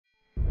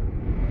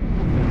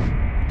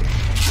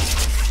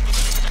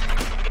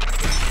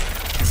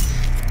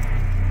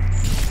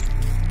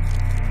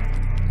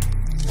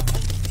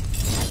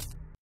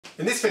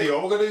this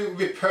video we're going to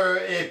repair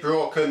a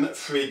broken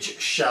fridge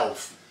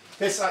shelf.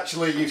 This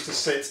actually used to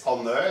sit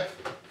on there,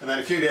 and then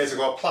a few days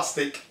ago a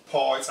plastic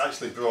part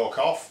actually broke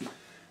off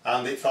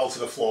and it fell to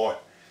the floor.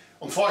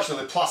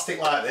 Unfortunately,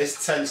 plastic like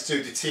this tends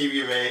to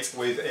deteriorate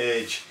with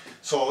age,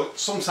 so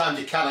sometimes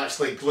you can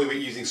actually glue it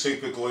using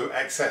super glue,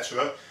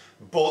 etc.,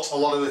 but a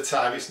lot of the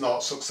time it's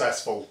not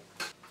successful.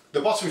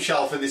 The bottom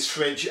shelf in this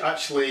fridge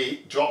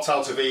actually dropped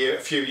out of here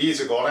a few years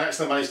ago, and I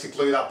actually managed to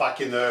glue that back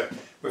in there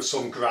with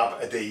some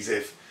grab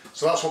adhesive.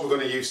 So that's what we're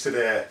going to use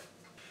today.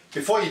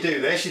 Before you do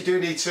this, you do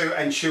need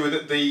to ensure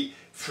that the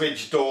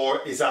fridge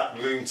door is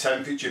at room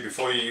temperature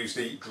before you use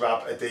the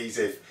grab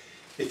adhesive.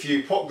 If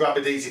you put grab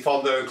adhesive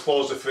on there and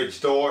close the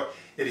fridge door,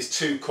 it is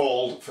too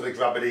cold for the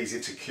grab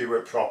adhesive to cure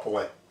it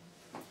properly.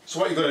 So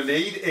what you're going to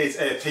need is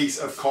a piece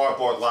of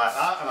cardboard like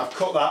that, and I've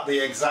cut that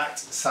the exact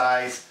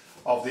size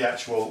of the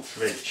actual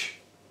fridge.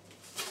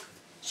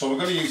 So we're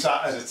going to use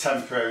that as a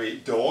temporary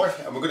door,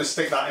 and we're going to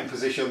stick that in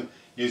position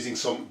using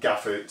some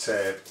gaffer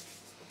tape.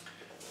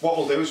 What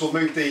we'll do is we'll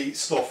move the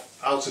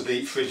stuff out of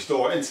the fridge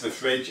door into the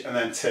fridge and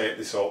then tape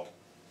this up.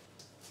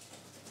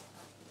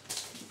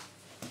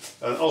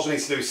 And all we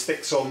need to do is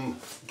stick some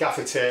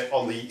gaffer tape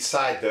on the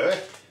side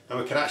there, and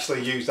we can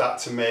actually use that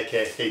to make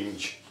a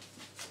hinge.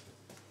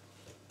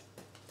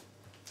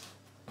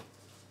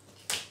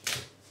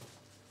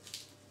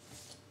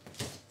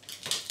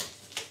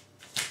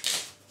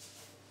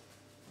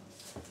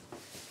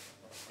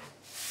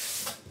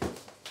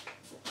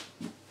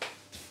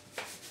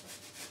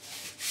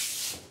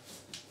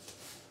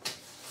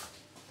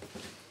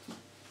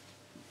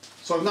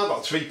 So I've now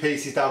got 3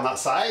 pieces down that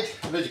side,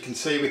 and as you can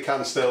see we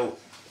can still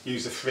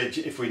use the fridge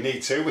if we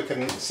need to. We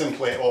can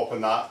simply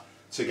open that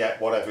to get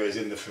whatever is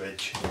in the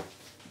fridge.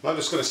 I'm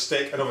just going to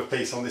stick another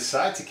piece on this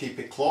side to keep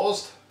it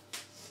closed.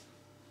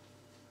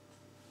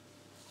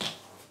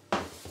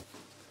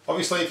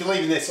 Obviously if you're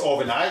leaving this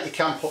overnight you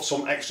can put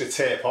some extra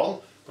tape on,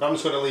 but I'm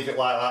just going to leave it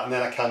like that, and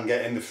then I can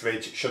get in the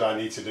fridge should I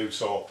need to do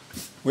so.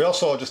 We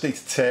also just need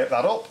to tape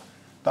that up.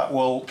 That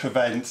will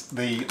prevent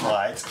the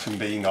light from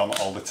being on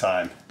all the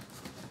time.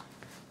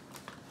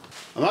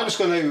 I'm now just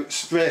going to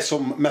spray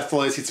some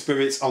methylated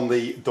spirits on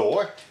the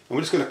door, and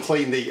we're just going to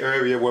clean the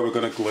area where we're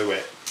going to glue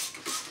it.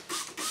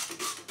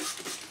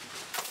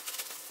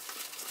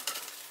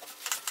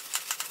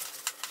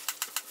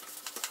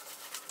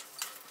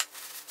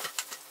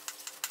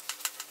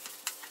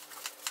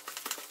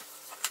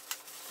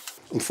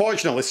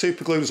 Unfortunately,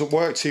 super glue doesn't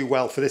work too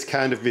well for this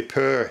kind of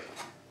repair,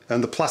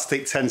 and the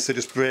plastic tends to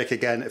just break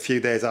again a few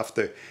days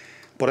after.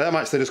 But I'm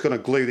actually just going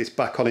to glue this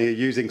back on here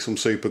using some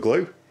super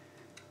glue.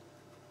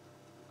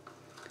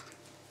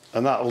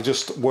 And that will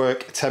just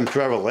work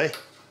temporarily,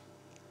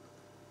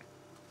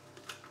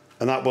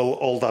 and that will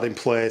hold that in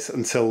place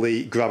until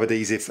the grab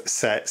adhesive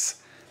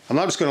sets. I'm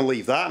now just going to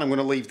leave that, and I'm going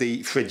to leave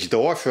the fridge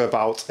door for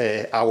about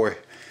an hour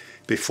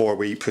before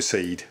we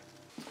proceed.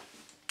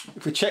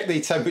 If we check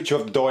the temperature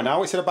of the door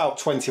now, it's at about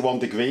 21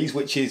 degrees,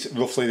 which is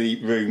roughly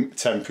the room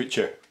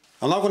temperature.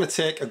 I'm now going to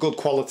take a good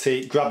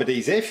quality grab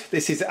adhesive.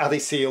 This is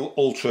Adiseal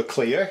Ultra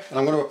Clear, and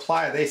I'm going to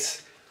apply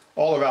this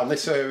all around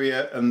this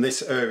area and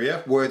this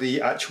area where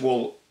the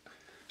actual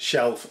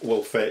shelf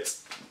will fit.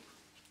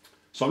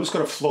 So I'm just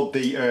going to flood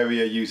the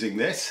area using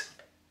this.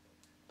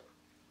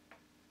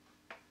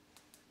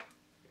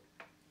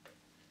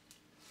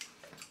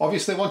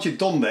 Obviously once you've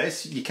done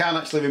this you can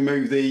actually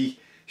remove the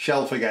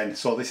shelf again,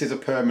 so this is a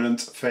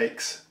permanent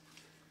fix.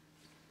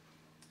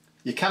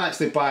 You can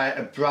actually buy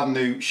a brand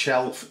new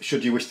shelf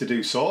should you wish to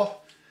do so,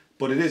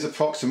 but it is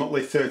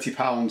approximately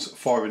 £30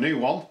 for a new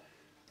one.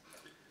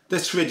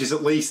 This fridge is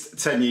at least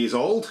 10 years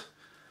old,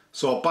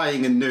 so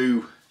buying a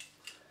new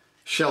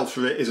shelf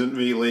for it isn't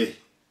really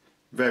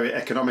very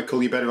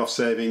economical. You're better off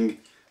saving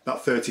that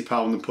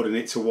 £30 and putting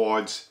it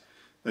towards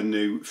a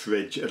new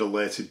fridge at a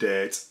later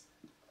date.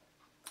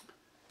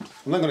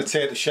 I'm then going to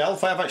take the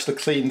shelf. I have actually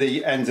cleaned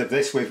the ends of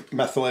this with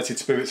methylated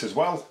spirits as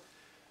well,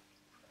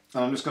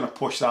 and I'm just going to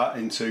push that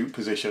into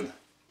position.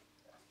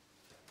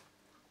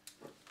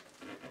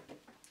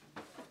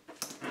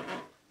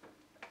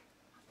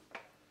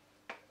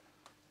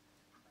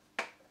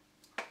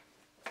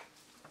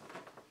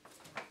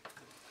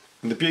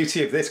 And the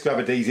beauty of this grab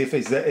adhesive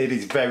is that it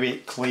is very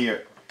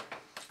clear.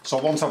 So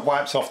once I've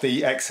wiped off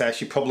the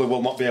excess, you probably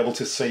will not be able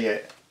to see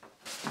it.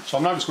 So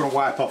I'm now just going to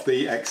wipe off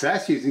the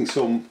excess using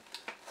some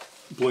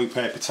blue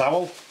paper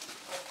towel.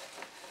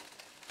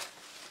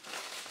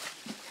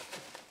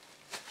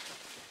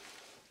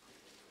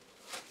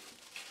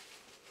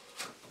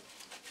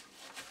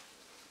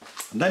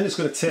 And then it's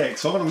going to take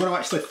some, and I'm going to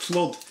actually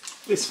flood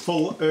this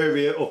full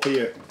area up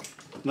here,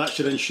 and that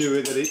should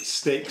ensure that it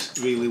sticks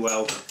really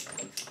well.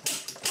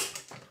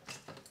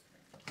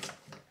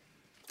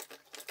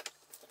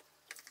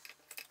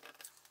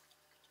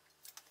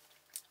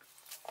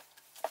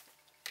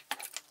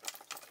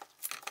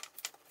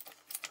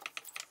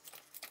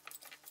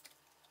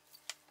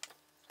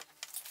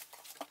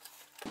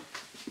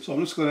 So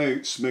I'm just going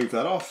to smooth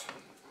that off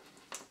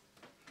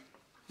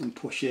and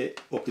push it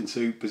up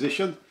into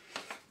position.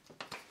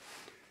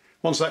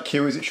 Once that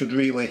cures, it should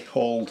really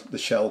hold the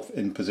shelf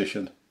in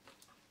position.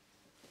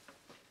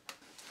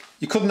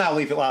 You could now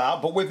leave it like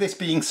that, but with this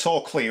being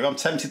so clear, I'm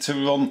tempted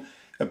to run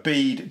a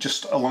bead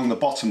just along the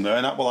bottom there,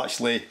 and that will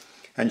actually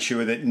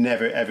ensure that it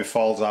never ever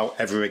falls out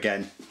ever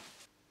again.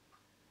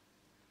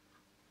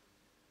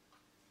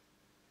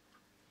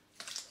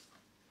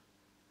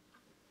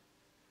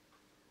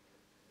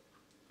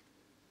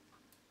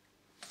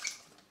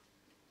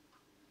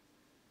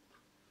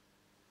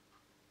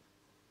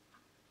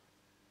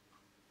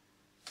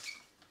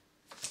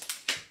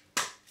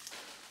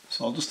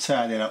 So I'll just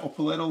tidy that up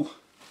a little.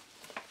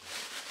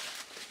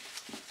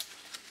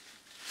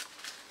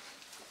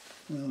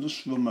 And I'll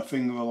just run my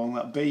finger along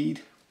that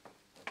bead.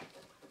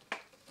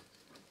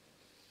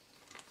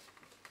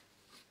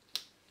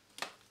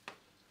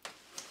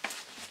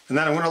 And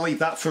then I'm going to leave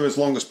that for as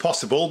long as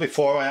possible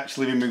before I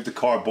actually remove the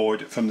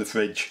cardboard from the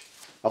fridge.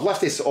 I've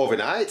left this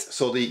overnight,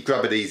 so the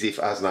grab adhesive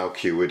has now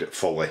cured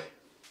fully.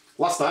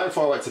 Last night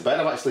before I went to bed,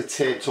 I've actually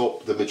taped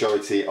up the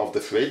majority of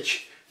the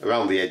fridge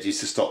around the edges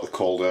to stop the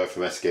cold air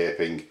from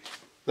escaping.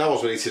 Now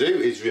what we need to do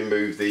is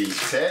remove the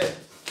tape.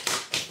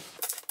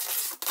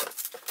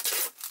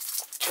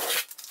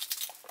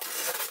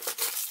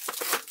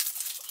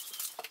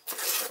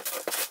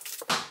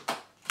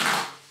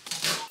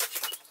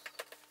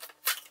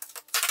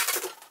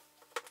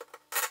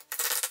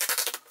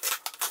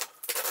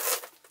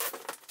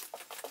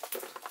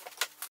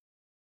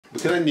 We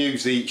can then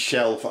use the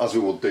shelf as we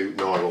would do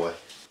normally.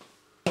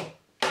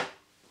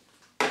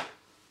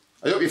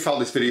 I hope you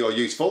found this video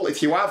useful.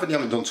 If you have and you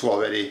haven't done so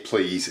already,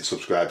 please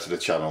subscribe to the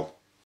channel.